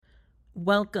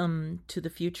Welcome to the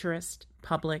Futurist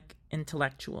Public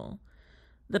Intellectual.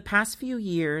 The past few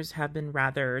years have been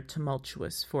rather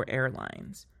tumultuous for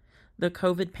airlines. The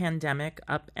COVID pandemic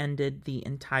upended the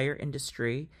entire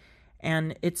industry,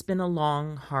 and it's been a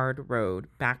long, hard road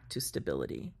back to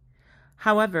stability.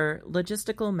 However,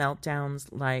 logistical meltdowns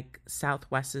like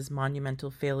Southwest's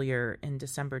monumental failure in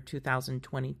December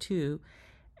 2022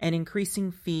 and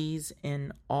increasing fees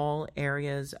in all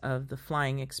areas of the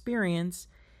flying experience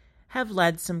have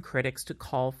led some critics to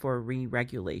call for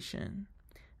re-regulation.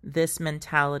 This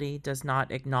mentality does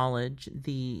not acknowledge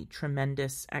the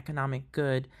tremendous economic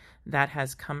good that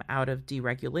has come out of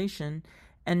deregulation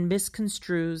and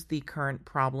misconstrues the current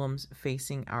problems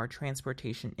facing our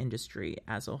transportation industry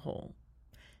as a whole.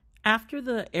 After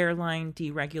the Airline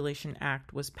Deregulation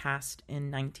Act was passed in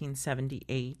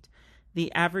 1978, the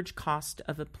average cost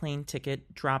of a plane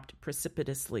ticket dropped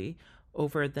precipitously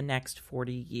over the next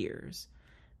 40 years.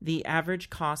 The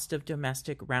average cost of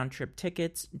domestic round-trip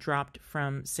tickets dropped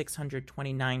from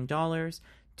 $629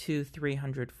 to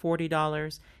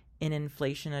 $340 in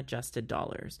inflation-adjusted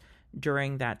dollars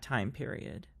during that time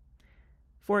period.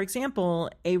 For example,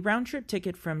 a round-trip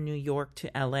ticket from New York to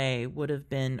LA would have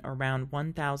been around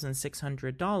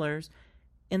 $1,600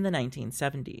 in the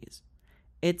 1970s.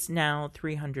 It's now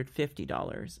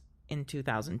 $350 in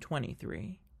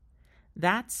 2023.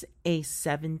 That's a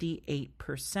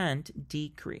 78%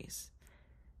 decrease.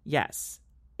 Yes,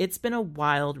 it's been a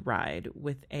wild ride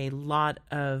with a lot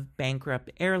of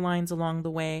bankrupt airlines along the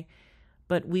way,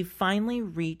 but we've finally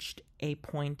reached a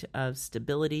point of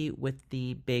stability with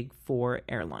the big four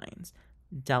airlines: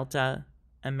 Delta,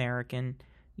 American,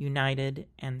 United,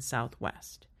 and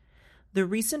Southwest. The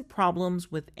recent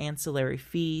problems with ancillary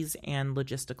fees and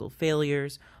logistical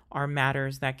failures are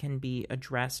matters that can be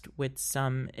addressed with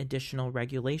some additional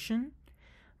regulation,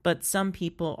 but some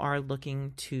people are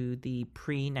looking to the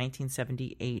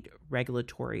pre-1978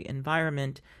 regulatory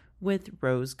environment with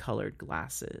rose-colored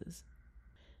glasses.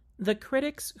 The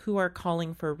critics who are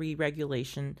calling for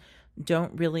re-regulation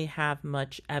don't really have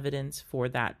much evidence for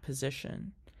that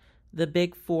position. The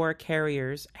big four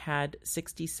carriers had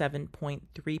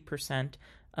 67.3%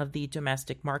 of the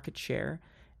domestic market share,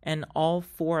 and all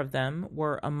four of them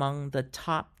were among the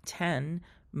top 10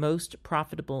 most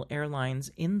profitable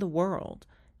airlines in the world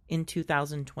in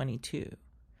 2022.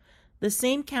 The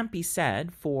same can't be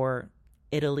said for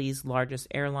Italy's largest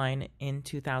airline in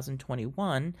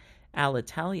 2021,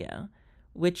 Alitalia,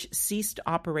 which ceased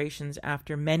operations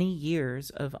after many years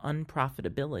of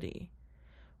unprofitability.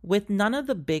 With none of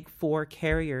the big four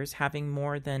carriers having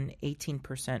more than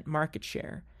 18% market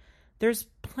share, there's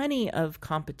plenty of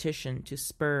competition to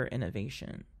spur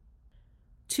innovation.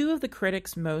 Two of the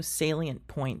critics' most salient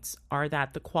points are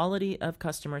that the quality of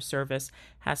customer service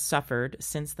has suffered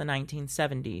since the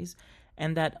 1970s,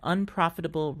 and that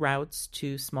unprofitable routes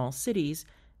to small cities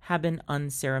have been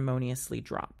unceremoniously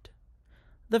dropped.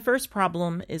 The first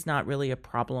problem is not really a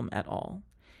problem at all.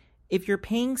 If you're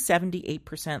paying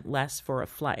 78% less for a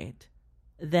flight,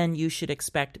 then you should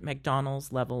expect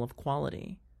McDonald's level of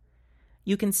quality.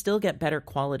 You can still get better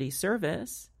quality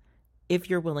service if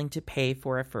you're willing to pay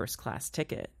for a first-class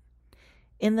ticket.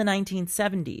 In the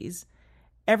 1970s,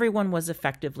 everyone was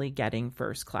effectively getting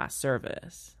first-class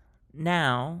service.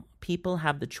 Now, people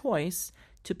have the choice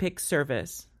to pick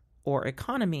service or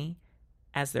economy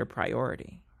as their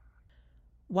priority.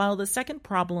 While the second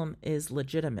problem is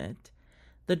legitimate,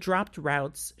 the dropped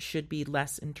routes should be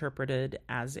less interpreted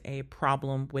as a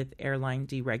problem with airline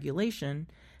deregulation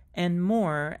and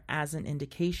more as an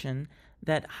indication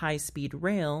that high-speed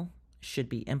rail should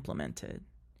be implemented.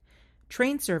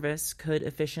 Train service could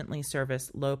efficiently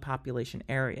service low-population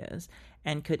areas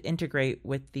and could integrate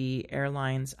with the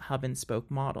airline's hub-and-spoke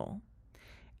model.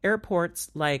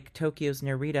 Airports like Tokyo's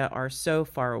Narita are so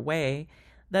far away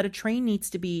that a train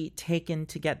needs to be taken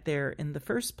to get there in the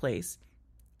first place,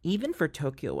 even for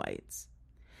Tokyoites.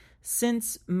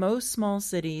 Since most small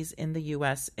cities in the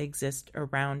U.S. exist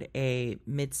around a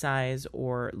mid-size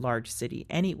or large city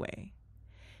anyway,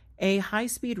 a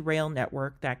high-speed rail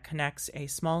network that connects a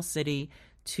small city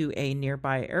to a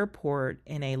nearby airport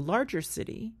in a larger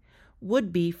city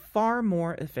would be far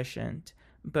more efficient,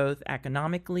 both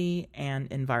economically and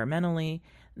environmentally,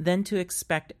 than to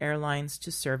expect airlines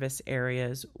to service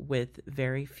areas with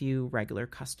very few regular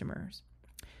customers.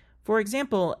 For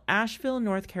example, Asheville,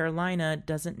 North Carolina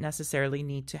doesn't necessarily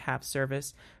need to have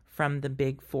service from the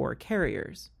big four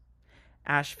carriers.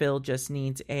 Asheville just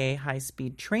needs a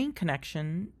high-speed train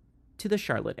connection to the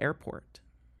Charlotte airport.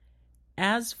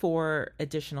 As for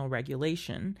additional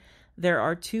regulation, there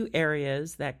are two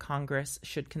areas that Congress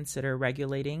should consider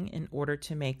regulating in order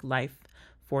to make life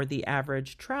for the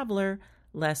average traveler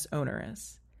less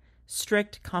onerous.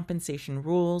 Strict compensation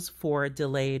rules for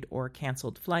delayed or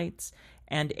canceled flights,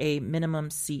 and a minimum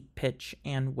seat pitch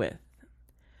and width.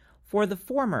 For the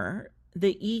former,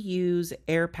 the EU's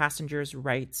Air Passengers'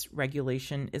 Rights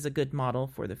regulation is a good model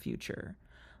for the future.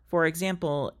 For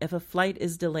example, if a flight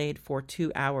is delayed for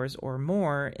 2 hours or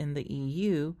more in the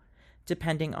EU,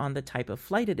 depending on the type of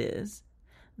flight it is,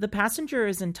 the passenger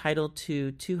is entitled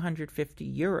to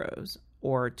 €250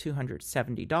 or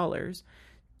 $270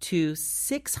 to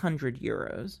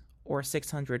 €600 or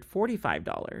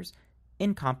 $645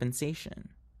 in compensation.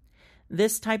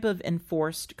 This type of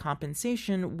enforced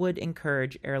compensation would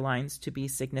encourage airlines to be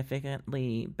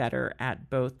significantly better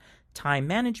at both time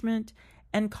management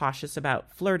and cautious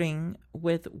about flirting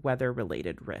with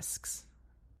weather-related risks.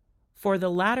 For the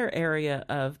latter area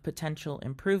of potential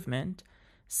improvement,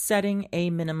 setting a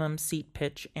minimum seat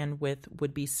pitch and width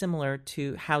would be similar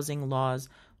to housing law's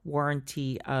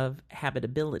warranty of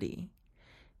habitability.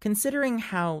 Considering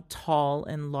how tall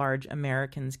and large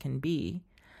Americans can be,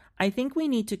 I think we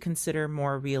need to consider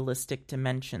more realistic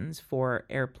dimensions for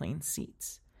airplane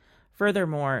seats.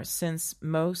 Furthermore, since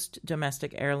most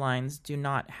domestic airlines do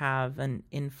not have an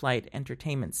in-flight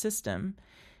entertainment system,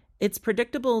 it's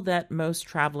predictable that most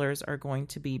travelers are going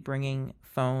to be bringing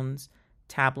phones,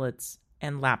 tablets,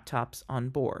 and laptops on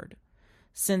board.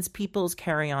 Since people's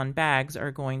carry-on bags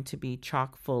are going to be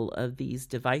chock full of these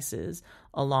devices,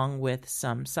 along with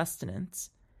some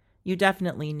sustenance, you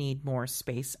definitely need more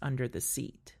space under the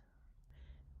seat.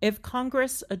 If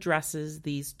Congress addresses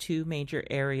these two major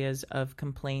areas of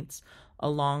complaints,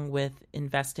 along with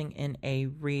investing in a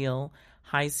real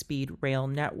high-speed rail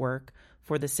network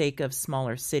for the sake of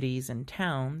smaller cities and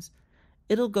towns,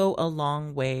 it'll go a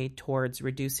long way towards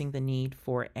reducing the need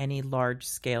for any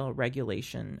large-scale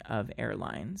regulation of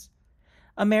airlines.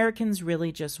 Americans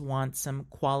really just want some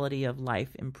quality of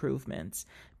life improvements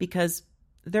because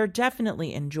they're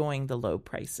definitely enjoying the low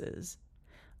prices.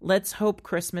 Let's hope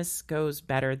Christmas goes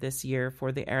better this year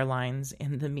for the airlines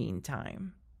in the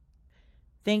meantime.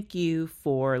 Thank you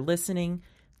for listening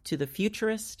to The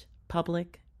Futurist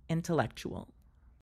Public Intellectual.